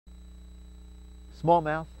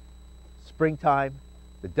Smallmouth, springtime,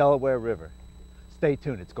 the Delaware River. Stay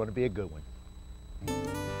tuned, it's going to be a good one.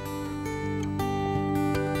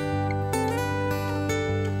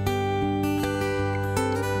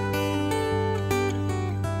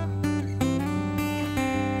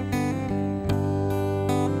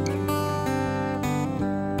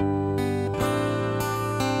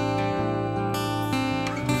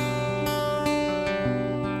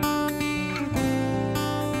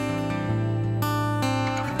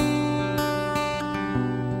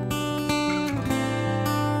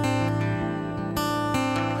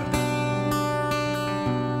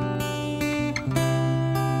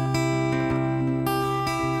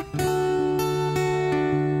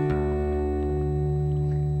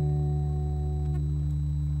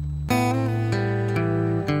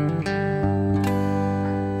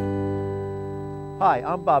 Hi,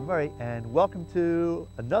 I'm Bob Murray, and welcome to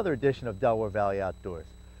another edition of Delaware Valley Outdoors.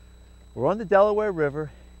 We're on the Delaware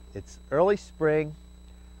River. It's early spring.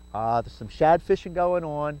 There's some shad fishing going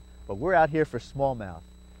on, but we're out here for smallmouth.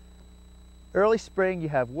 Early spring, you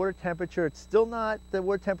have water temperature. It's still not, the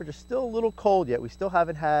water temperature's still a little cold yet. We still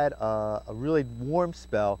haven't had a really warm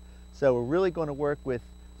spell, so we're really going to work with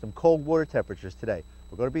some cold water temperatures today.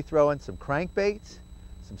 We're going to be throwing some crankbaits,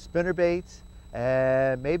 some spinnerbaits,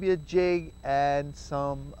 and maybe a jig and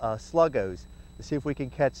some sluggos to see if we can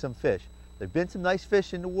catch some fish. There've been some nice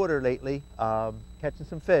fish in the water lately, catching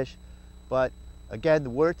some fish, but again, the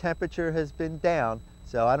water temperature has been down,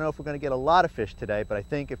 so I don't know if we're going to get a lot of fish today, but I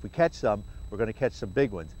think if we catch some, we're going to catch some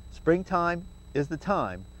big ones. Springtime is the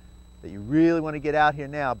time that you really want to get out here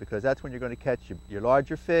now, because that's when you're going to catch your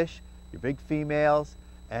larger fish, your big females,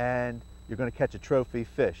 and you're going to catch a trophy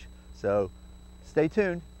fish. So stay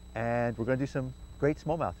tuned, and we're going to do some great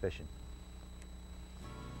smallmouth fishing.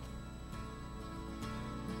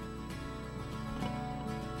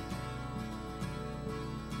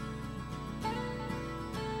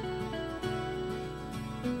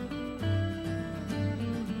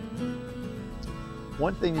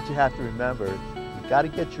 One thing that you have to remember, you got to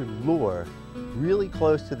get your lure really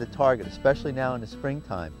close to the target, especially now in the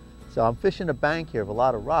springtime. So I'm fishing a bank here of a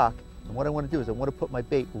lot of rock, and what I want to do is I want to put my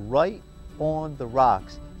bait right on the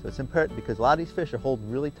rocks. So it's imperative, because a lot of these fish are holding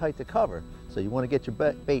really tight to cover, so you want to get your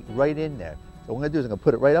bait right in there. So what I'm going to do is I'm going to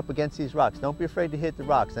put it right up against these rocks. Don't be afraid to hit the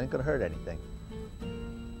rocks, it ain't going to hurt anything.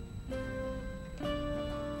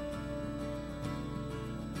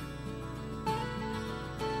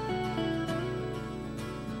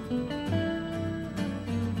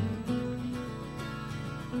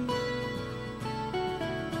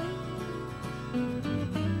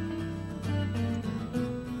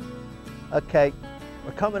 Okay,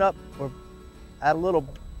 we're coming up, we're at a little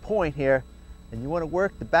point here, and you want to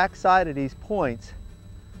work the back side of these points,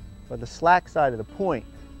 or the slack side of the point,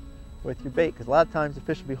 with your bait, because a lot of times the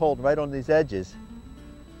fish will be holding right on these edges.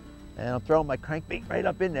 And I'm throwing my crankbait right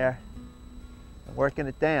up in there and working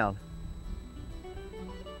it down.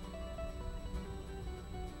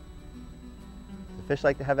 The fish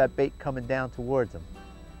like to have that bait coming down towards them.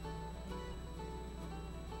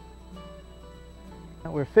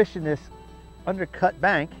 Now we're fishing this undercut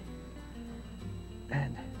bank,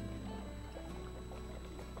 and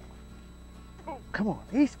oh, come on,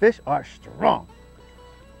 these fish are strong.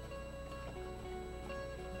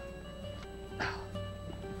 Oh,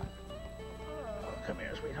 come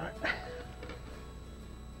here, sweetheart. Oh,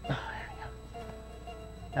 there we go.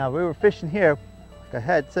 Now we were fishing here, like I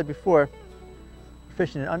had said before, we're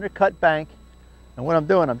fishing an undercut bank, and what I'm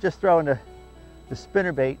doing, I'm just throwing the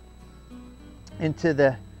spinnerbait into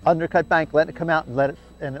the undercut bank, letting it come out and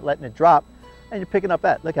letting it drop, and you're picking up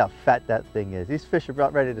that. Look how fat that thing is. These fish are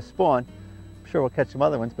about ready to spawn. I'm sure we'll catch some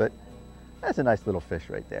other ones, but that's a nice little fish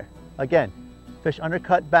right there. Again, fish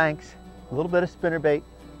undercut banks, a little bit of spinnerbait,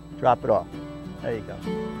 drop it off. There you go.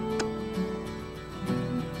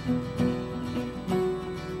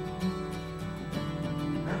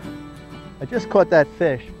 I just caught that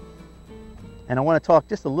fish, and I want to talk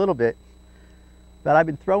just a little bit that I've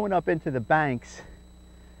been throwing up into the banks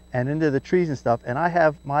and into the trees and stuff, and I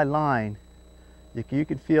have my line, you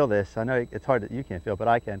can feel this, I know it's hard that you can't feel, but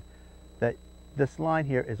I can, that this line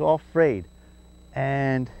here is all frayed.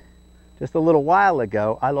 And just a little while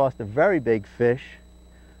ago, I lost a very big fish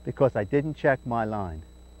because I didn't check my line.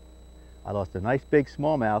 I lost a nice big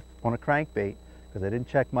smallmouth on a crankbait because I didn't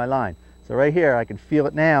check my line. So right here, I can feel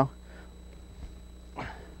it now.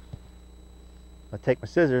 I'll take my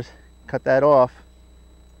scissors, cut that off,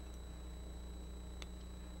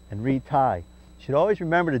 and retie. You should always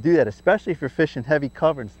remember to do that, especially if you're fishing heavy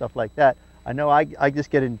cover and stuff like that. I know I just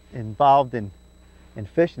get involved in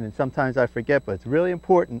fishing, and sometimes I forget, but it's really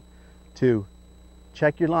important to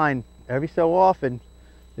check your line every so often,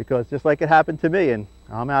 because just like it happened to me, and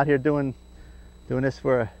I'm out here doing this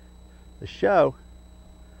for the show,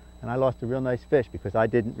 and I lost a real nice fish because I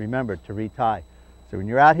didn't remember to retie. So when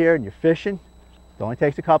you're out here and you're fishing, it only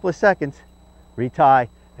takes a couple of seconds, retie,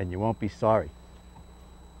 and you won't be sorry.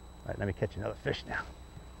 All right, let me catch another fish now.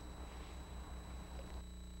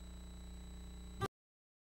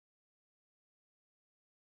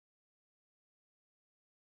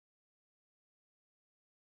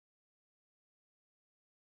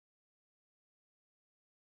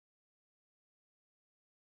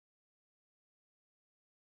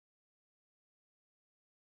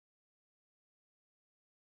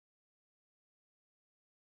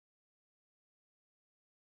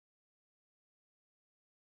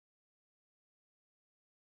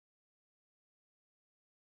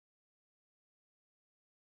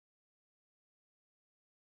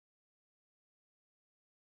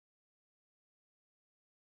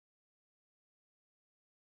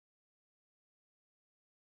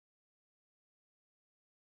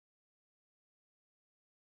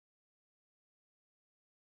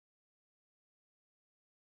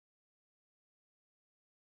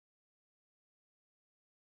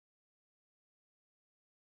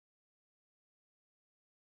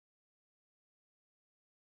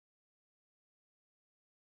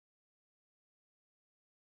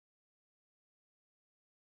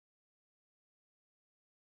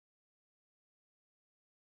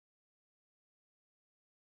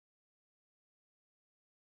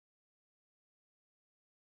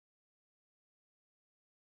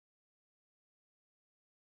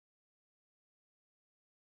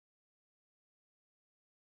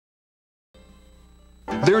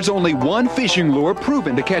 There's only one fishing lure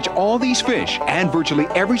proven to catch all these fish and virtually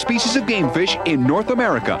every species of game fish in North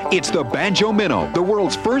America. It's the Banjo Minnow, the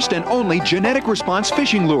world's first and only genetic response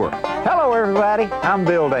fishing lure. Hello everybody, I'm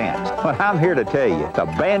Bill Dance. Well, I'm here to tell you the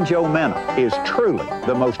Banjo Minnow is truly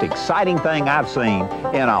the most exciting thing I've seen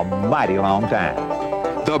in a mighty long time.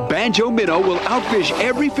 The Banjo Minnow will outfish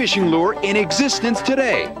every fishing lure in existence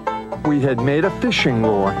today. We had made a fishing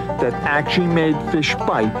lure that actually made fish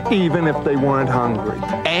bite even if they weren't hungry.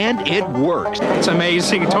 And it works. It's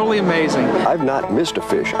amazing, totally amazing. I've not missed a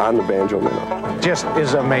fish on the Banjo Minnow. Just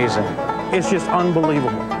is amazing. It's just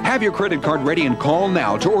unbelievable. Have your credit card ready and call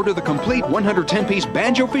now to order the complete 110-piece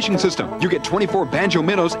Banjo fishing system. You get 24 Banjo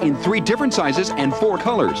Minnows in 3 different sizes and 4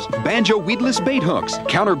 colors. Banjo weedless bait hooks,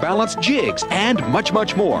 counterbalanced jigs, and much,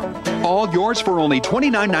 much more. All yours for only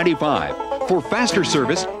 $29.95. For faster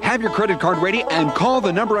service, have your credit card ready and call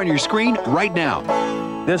the number on your screen right now.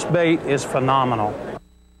 This bait is phenomenal.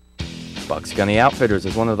 Bucks County Outfitters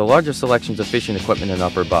is one of the largest selections of fishing equipment in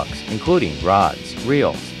Upper Bucks, including rods,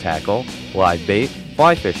 reels, tackle, live bait,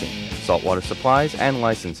 fly fishing, saltwater supplies, and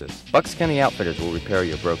licenses. Bucks County Outfitters will repair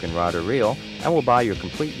your broken rod or reel and will buy your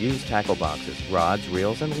complete used tackle boxes, rods,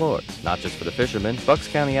 reels, and lures. Not just for the fishermen, Bucks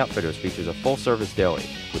County Outfitters features a full-service deli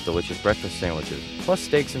with delicious breakfast sandwiches, plus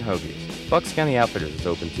steaks and hoagies. Bucks County Outfitters is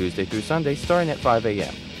open Tuesday through Sunday starting at 5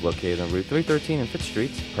 a.m., located on Route 313 and Fifth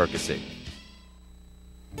Streets, Percy.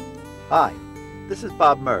 Hi, this is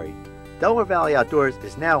Bob Murray. Delaware Valley Outdoors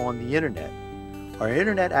is now on the internet. Our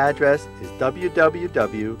internet address is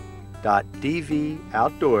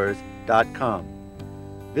www.dvoutdoors.com.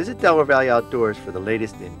 Visit Delaware Valley Outdoors for the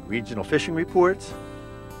latest in regional fishing reports,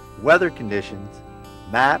 weather conditions,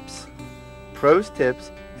 maps, pros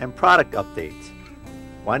tips, and product updates.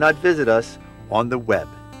 Why not visit us on the web?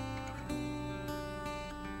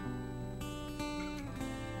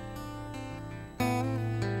 I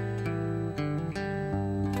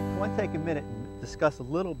want to take a minute and discuss a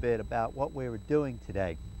little bit about what we were doing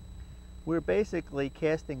today. We're basically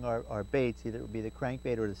casting our baits, either it would be the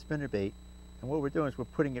crankbait or the spinnerbait, and what we're doing is we're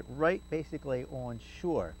putting it right basically on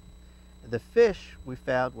shore. The fish we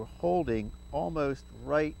found were holding almost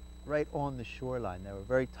right on the shoreline. They were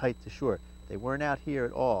very tight to shore. They weren't out here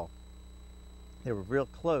at all. They were real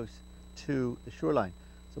close to the shoreline.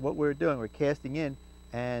 So what we were doing, we're casting in,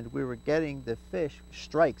 and we were getting the fish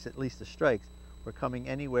strikes, at least the strikes, were coming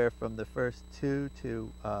anywhere from the first 2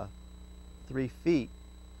 to 3 feet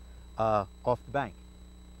off the bank.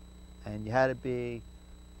 And you had to be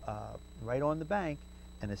right on the bank,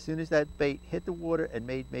 and as soon as that bait hit the water and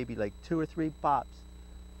made maybe like 2 or 3 bops,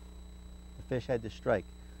 the fish had to strike.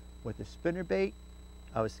 With the spinnerbait,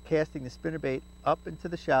 I was casting the spinnerbait up into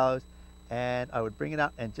the shallows, and I would bring it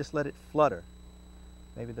out and just let it flutter.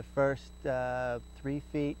 Maybe the first 3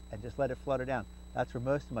 feet, and just let it flutter down. That's where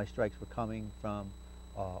most of my strikes were coming from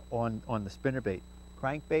on the spinnerbait.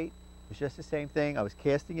 Crankbait was just the same thing. I was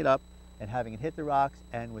casting it up and having it hit the rocks,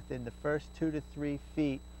 and within the first 2 to 3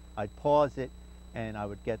 feet, I'd pause it and I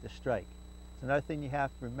would get the strike. So another thing you have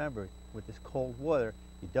to remember with this cold water,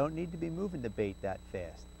 you don't need to be moving the bait that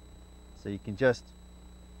fast. So you can just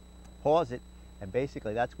pause it, and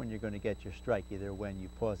basically that's when you're going to get your strike, either when you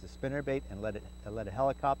pause the spinner bait and let it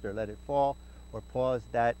helicopter, let it fall, or pause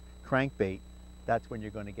that crankbait. That's when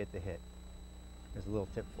you're going to get the hit. Here's a little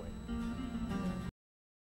tip for you.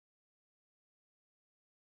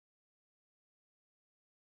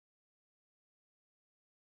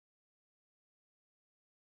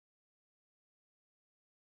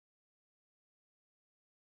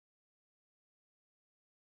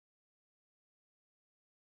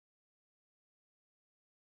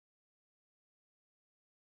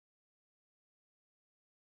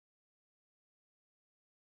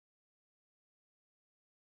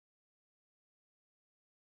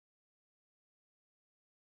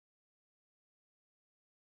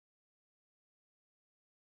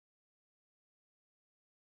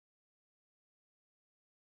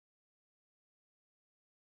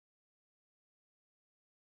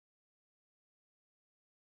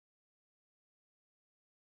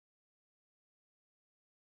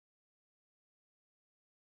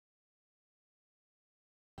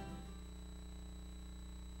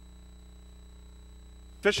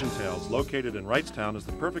 Fishin' Tales, located in Wrightstown, is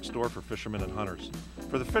the perfect store for fishermen and hunters.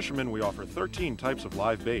 For the fishermen, we offer 13 types of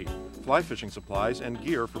live bait, fly fishing supplies, and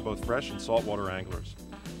gear for both fresh and saltwater anglers.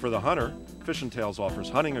 For the hunter, Fishin' Tales offers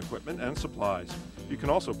hunting equipment and supplies. You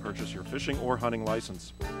can also purchase your fishing or hunting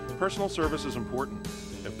license. Personal service is important.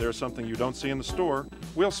 If there's something you don't see in the store,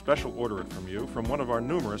 we'll special order it from you from one of our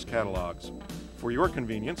numerous catalogs. For your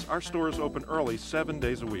convenience, our store is open early 7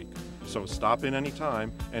 days a week. So stop in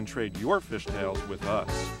anytime and trade your fish tails with us.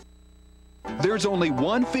 There's only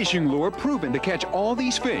one fishing lure proven to catch all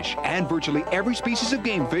these fish and virtually every species of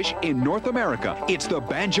game fish in North America. It's the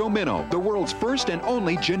Banjo Minnow, the world's first and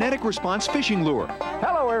only genetic response fishing lure.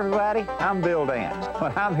 Hello, everybody. I'm Bill Dance.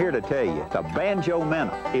 Well, I'm here to tell you the Banjo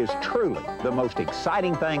Minnow is truly the most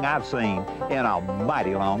exciting thing I've seen in a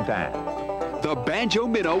mighty long time. The Banjo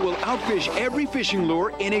Minnow will outfish every fishing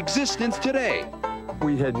lure in existence today.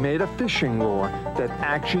 We had made a fishing lure that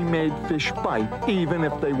actually made fish bite even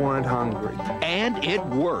if they weren't hungry. And it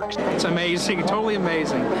works. It's amazing, totally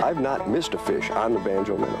amazing. I've not missed a fish on the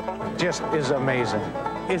Banjo Minnow. Just is amazing.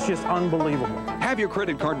 It's just unbelievable. Have your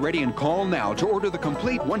credit card ready and call now to order the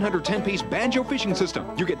complete 110-piece Banjo fishing system.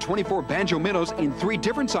 You get 24 Banjo minnows in 3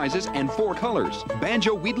 different sizes and 4 colors.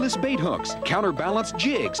 Banjo weedless bait hooks, counterbalanced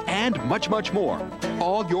jigs, and much, much more.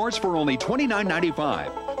 All yours for only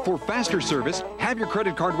 $29.95. For faster service, have your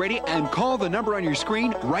credit card ready and call the number on your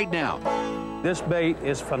screen right now. This bait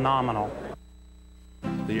is phenomenal.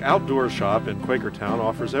 The Outdoor Shop in Quakertown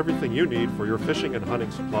offers everything you need for your fishing and hunting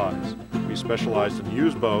supplies. We specialize in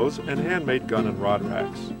used bows and handmade gun and rod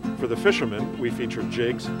racks. For the fishermen, we feature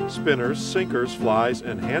jigs, spinners, sinkers, flies,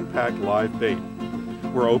 and hand-packed live bait.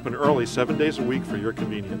 We're open early 7 days a week for your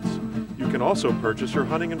convenience. You can also purchase your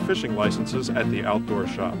hunting and fishing licenses at the Outdoor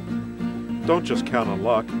Shop. Don't just count on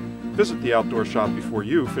luck. Visit the Outdoor Shop before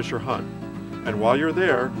you fish or hunt. And while you're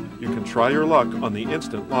there, you can try your luck on the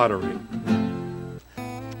instant lottery.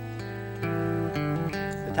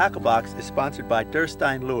 The Tackle Box is sponsored by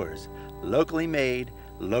Durstein Lures, locally made,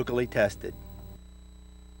 locally tested.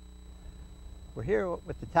 We're here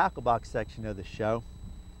with the Tackle Box section of the show,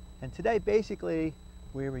 and today basically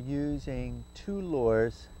we were using 2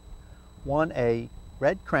 lures. One, a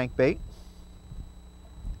red crankbait.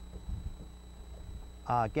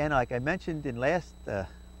 Again, like I mentioned in last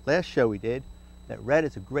show we did, that red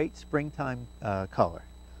is a great springtime color.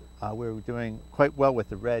 We were doing quite well with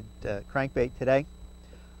the red crankbait today.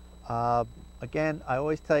 Again, I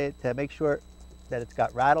always tell you to make sure that it's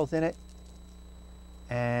got rattles in it.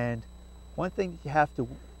 And one thing you have to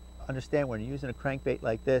understand when you're using a crankbait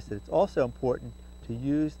like this, that it's also important to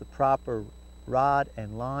use the proper rod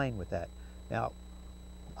and line with that. Now,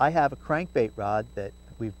 I have a crankbait rod that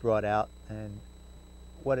we've brought out, and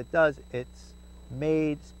what it does, it's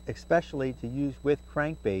made especially to use with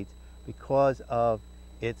crankbaits because of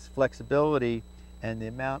its flexibility and the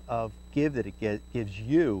amount of give that it gives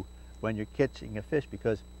you when you're catching a fish.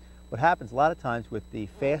 Because what happens a lot of times with the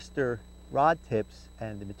faster rod tips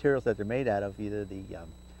and the materials that they're made out of, either the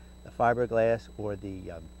fiberglass or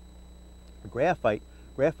the graphite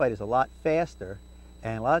is a lot faster,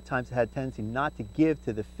 and a lot of times it had a tendency not to give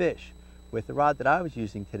to the fish. With the rod that I was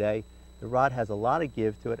using today, the rod has a lot of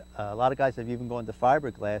give to it. A lot of guys have even gone to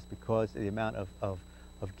fiberglass because of the amount of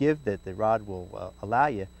give that the rod will allow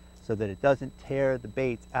you, so that it doesn't tear the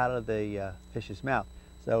baits out of the fish's mouth.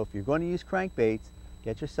 So if you're going to use crankbaits,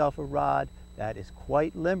 get yourself a rod that is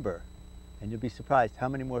quite limber and you'll be surprised how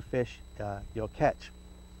many more fish you'll catch.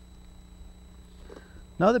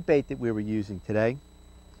 Another bait that we were using today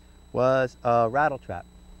was a rattle trap.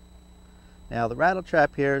 Now the rattle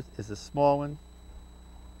trap here is a small one,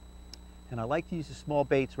 and I like to use the small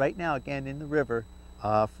baits right now again in the river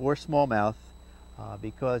for smallmouth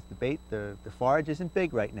because the forage isn't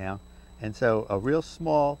big right now, and so a real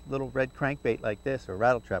small little red crankbait like this or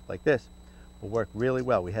rattle trap like this will work really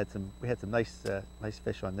well. We had some nice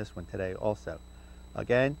fish on this one today also.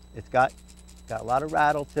 Again, it's got a lot of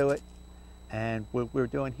rattle to it, and what we're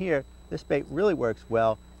doing here, this bait really works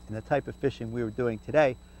well in the type of fishing we were doing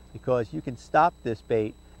today, because you can stop this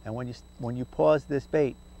bait, and when you pause this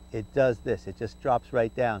bait, it does this. It just drops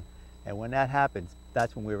right down, and when that happens,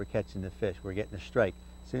 that's when we were catching the fish. We're getting a strike.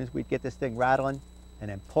 As soon as we'd get this thing rattling and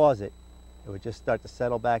then pause it, it would just start to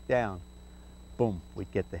settle back down. Boom,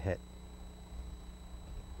 we'd get the hit.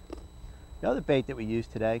 The other bait that we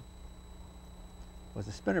used today was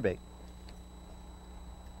a spinnerbait.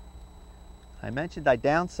 I mentioned I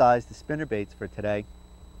downsized the spinnerbaits for today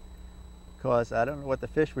because I don't know what the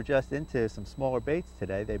fish were just into, some smaller baits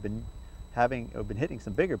today. They've been hitting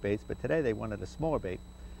some bigger baits, but today they wanted a smaller bait.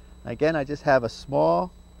 Again, I just have a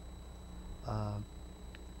small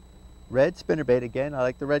red spinnerbait. Again, I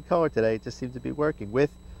like the red color today. It just seems to be working. With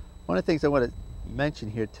one of the things I want to mention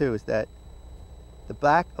here too is that the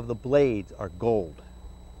back of the blades are gold.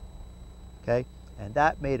 Okay, and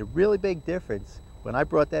that made a really big difference when I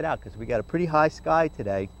brought that out, because we got a pretty high sky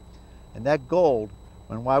today, and that gold,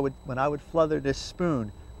 when I would flutter this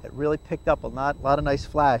spoon, it really picked up a lot of nice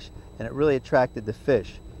flash, and it really attracted the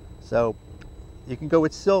fish. So you can go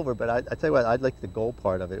with silver, but I tell you what, I'd like the gold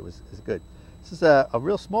part of it. It was good. This is a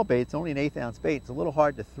real small bait. It's only an 1/8 ounce bait. It's a little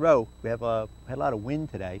hard to throw. We had a lot of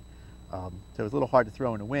wind today, so it was a little hard to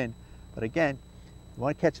throw in the wind. But again, you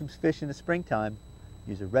want to catch some fish in the springtime,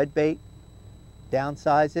 use a red bait,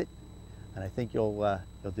 downsize it, and I think you'll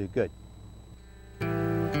do good.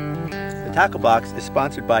 The Tackle Box is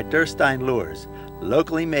sponsored by Durstein Lures,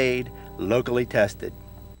 locally made, locally tested.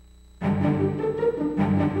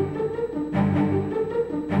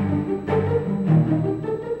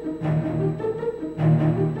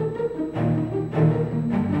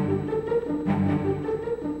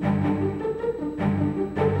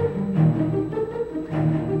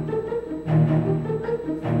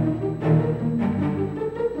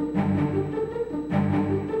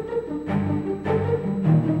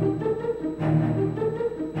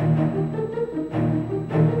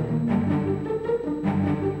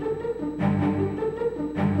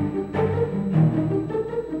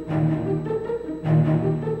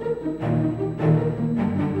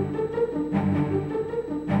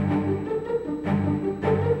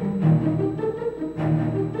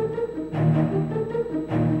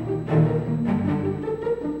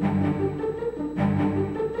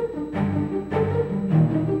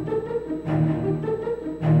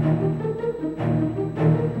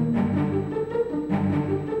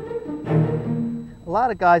 A lot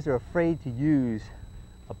of guys are afraid to use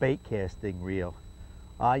a bait casting reel.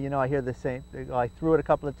 You know, I hear the same, I threw it a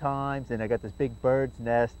couple of times and I got this big bird's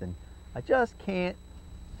nest and I just can't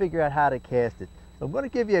figure out how to cast it. So I'm going to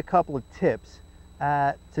give you a couple of tips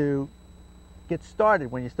to get started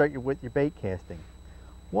when you start with your bait casting.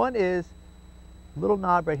 One is a little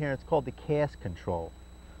knob right here, it's called the cast control.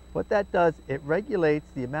 What that does, it regulates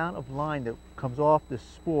the amount of line that comes off the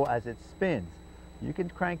spool as it spins. You can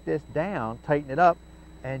crank this down, tighten it up,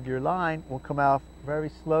 and your line will come off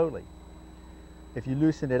very slowly. If you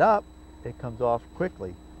loosen it up, it comes off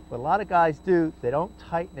quickly. What a lot of guys do, they don't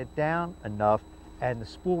tighten it down enough and the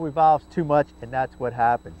spool revolves too much, and that's what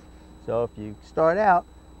happens. So if you start out,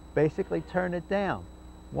 basically turn it down.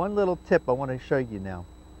 One little tip I want to show you now,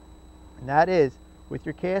 and that is with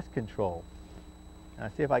your cast control. And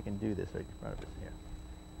I'll see if I can do this right in front of us here.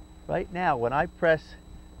 Right now, when I press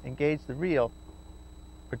engage the reel,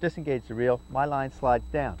 or disengage the reel, my line slides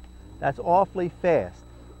down. That's awfully fast.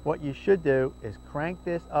 What you should do is crank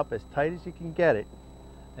this up as tight as you can get it,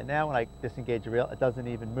 and now when I disengage the reel, it doesn't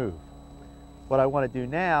even move. What I want to do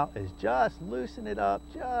now is just loosen it up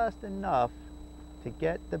just enough to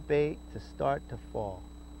get the bait to start to fall.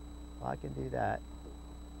 Well, I can do that.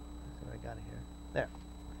 That's what I got here.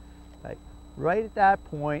 There. Right at that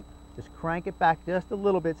point, just crank it back just a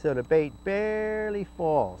little bit so the bait barely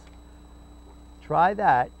falls. Try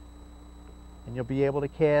that, and you'll be able to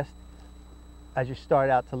cast as you start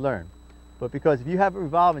out to learn. But because if you have it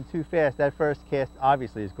revolving too fast, that first cast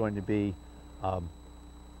obviously is going to be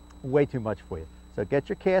way too much for you. So get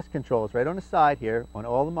your cast controls right on the side here on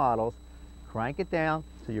all the models, crank it down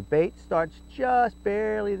so your bait starts just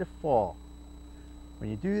barely to fall. When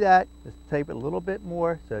you do that, just tape it a little bit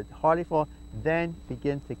more so it's hardly fall, then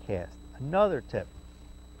begin to cast. Another tip,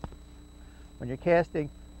 when you're casting,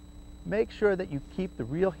 make sure that you keep the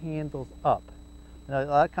reel handles up. Now, a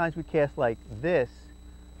lot of times we cast like this,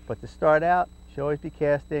 but to start out, you should always be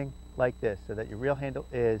casting like this so that your reel handle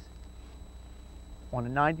is on a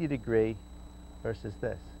 90 degree versus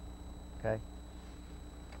this, okay?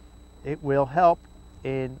 It will help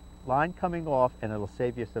in line coming off, and it'll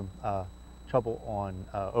save you some trouble on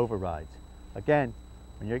overrides. Again,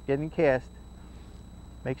 when you're getting cast,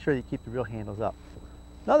 make sure you keep the reel handles up.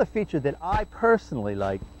 Another feature that I personally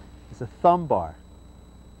like is a thumb bar,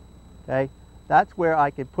 okay? That's where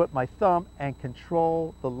I can put my thumb and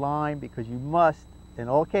control the line, because you must, in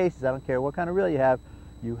all cases, I don't care what kind of reel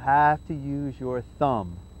you have to use your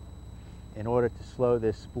thumb in order to slow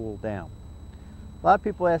this spool down. A lot of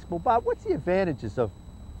people ask, well, Bob, what's the advantages of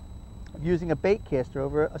using a bait caster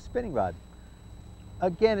over a spinning rod?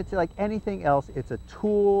 Again, it's like anything else. It's a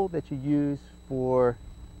tool that you use for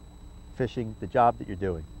fishing the job that you're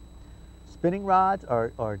doing. Spinning rods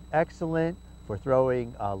are excellent for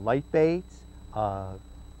throwing light baits,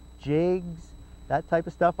 jigs, that type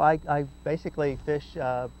of stuff. I basically fish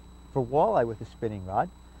for walleye with a spinning rod.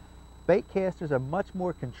 Bait casters are much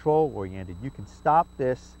more control oriented. You can stop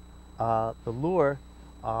this, the lure,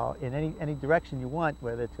 in any direction you want,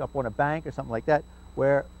 whether it's up on a bank or something like that,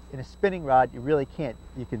 where in a spinning rod you really can't.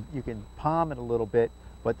 You can palm it a little bit,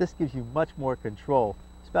 but this gives you much more control,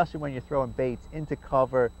 especially when you're throwing baits into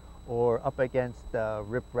cover or up against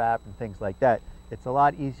riprap and things like that. It's a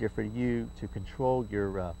lot easier for you to control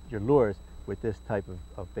your lures with this type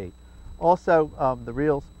of bait. Also, the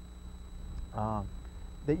reels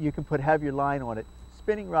that you can put heavier line on it.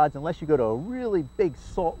 Spinning rods, unless you go to a really big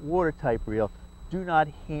salt water type reel, do not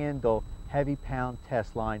handle heavy pound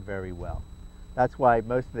test line very well. That's why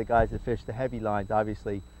most of the guys that fish the heavy lines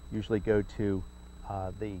obviously usually go to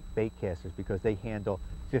the bait casters, because they handle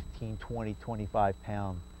 15, 20, 25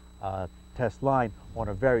 pound test line on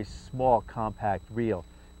a very small compact reel.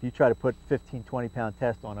 If you try to put 15, 20 pound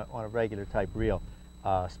test on a regular type reel,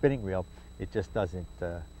 spinning reel, it just doesn't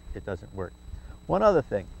work. One other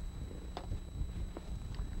thing,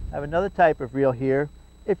 I have another type of reel here.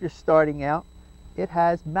 If you're starting out, it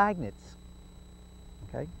has magnets,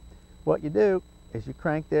 okay? What you do is you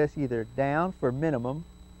crank this either down for minimum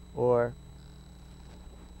or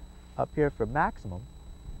up here for maximum,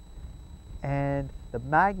 and the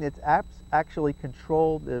magnets actually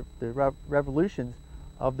control the revolutions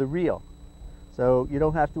of the reel. So you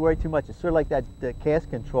don't have to worry too much. It's sort of like the cast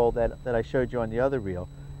control that I showed you on the other reel,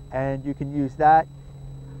 and you can use that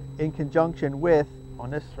in conjunction with, on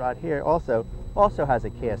this rod here also has a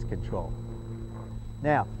cast control.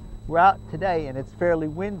 Now, we're out today and it's fairly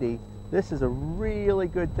windy. This is a really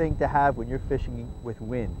good thing to have when you're fishing with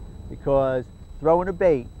wind, because throwing a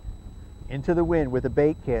bait into the wind with a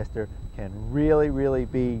bait caster can really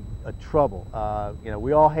be a trouble. You know,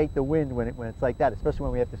 we all hate the wind when it's like that, especially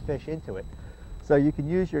when we have to fish into it. So you can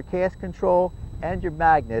use your cast control and your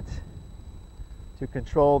magnets to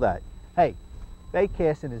control that. Hey, bait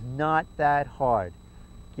casting is not that hard.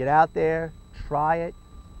 Get out there, try it,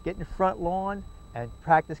 get in the front lawn and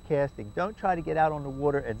practice casting. Don't try to get out on the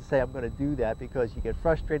water and say, I'm going to do that, because you get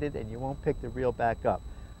frustrated and you won't pick the reel back up.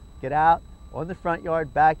 Get out on the front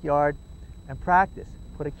yard, backyard, and practice.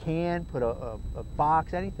 Put a can, put a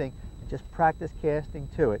box, anything, and just practice casting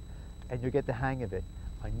to it, and you'll get the hang of it.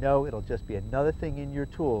 I know it'll just be another thing in your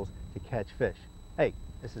tools to catch fish. Hey,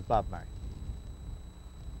 this is Bob Murray.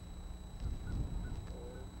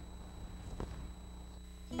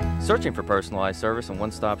 Searching for personalized service and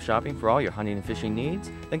one-stop shopping for all your hunting and fishing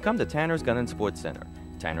needs? Then come to Tanner's Gun and Sports Center.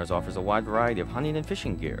 Tanner's offers a wide variety of hunting and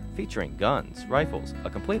fishing gear, featuring guns, rifles, a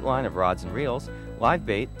complete line of rods and reels, live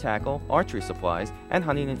bait, tackle, archery supplies, and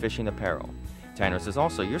hunting and fishing apparel. Tanner's is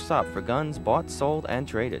also your stop for guns bought, sold, and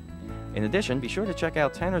traded. In addition, be sure to check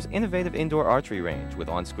out Tanner's innovative indoor archery range with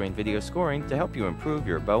on-screen video scoring to help you improve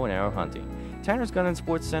your bow and arrow hunting. Tanner's Gun and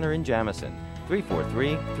Sports Center in Jamison,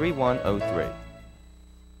 343-3103.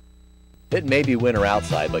 It may be winter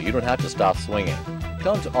outside, but you don't have to stop swinging.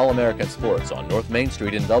 Come to All American Sports on North Main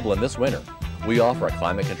Street in Dublin this winter. We offer a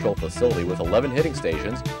climate-controlled facility with 11 hitting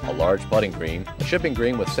stations, a large putting green, a chipping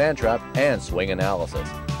green with sand trap, and swing analysis.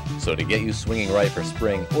 So to get you swinging right for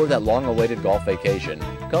spring or that long-awaited golf vacation,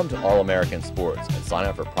 come to All American Sports and sign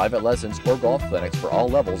up for private lessons or golf clinics for all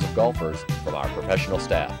levels of golfers from our professional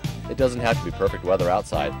staff. It doesn't have to be perfect weather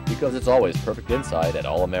outside, because it's always perfect inside at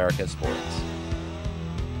All American Sports.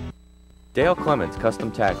 Dale Clements Custom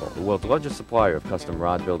Tackle, the world's largest supplier of custom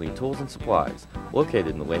rod building tools and supplies, located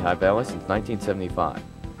in the Lehigh Valley since 1975.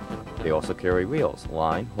 They also carry reels,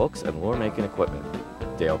 line, hooks, and lure making equipment.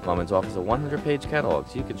 Dale Clemens offers a 100-page catalog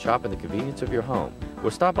so you can shop in the convenience of your home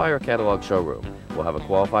or stop by our catalog showroom. We'll have a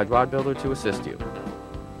qualified rod builder to assist you.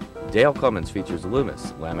 Dale Clemens features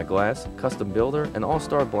Loomis, Lamet Glass, Custom Builder, and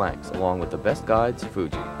All-Star Blanks, along with the best guides,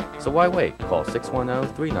 Fuji. So why wait? Call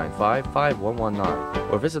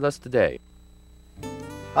 610-395-5119 or visit us today.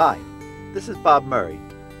 Hi, this is Bob Murray.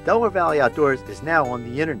 Delaware Valley Outdoors is now on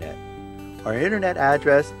the internet. Our internet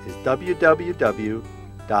address is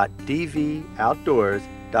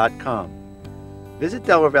www.dvoutdoors.com. Visit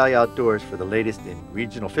Delaware Valley Outdoors for the latest in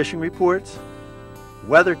regional fishing reports,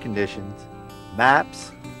 weather conditions,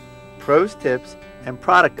 maps, pros tips, and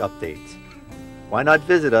product updates. Why not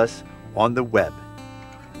visit us on the web?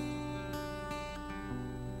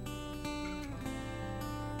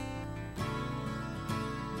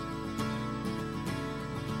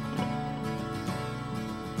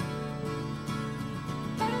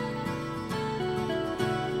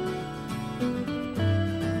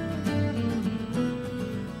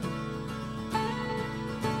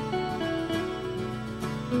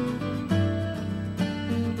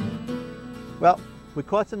 Well, we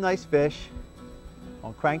caught some nice fish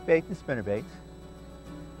on crankbait and spinnerbaits,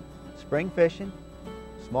 spring fishing,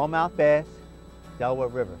 smallmouth bass, Delaware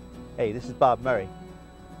River. Hey, this is Bob Murray,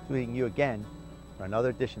 greeting you again for another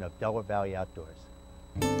edition of Delaware Valley Outdoors.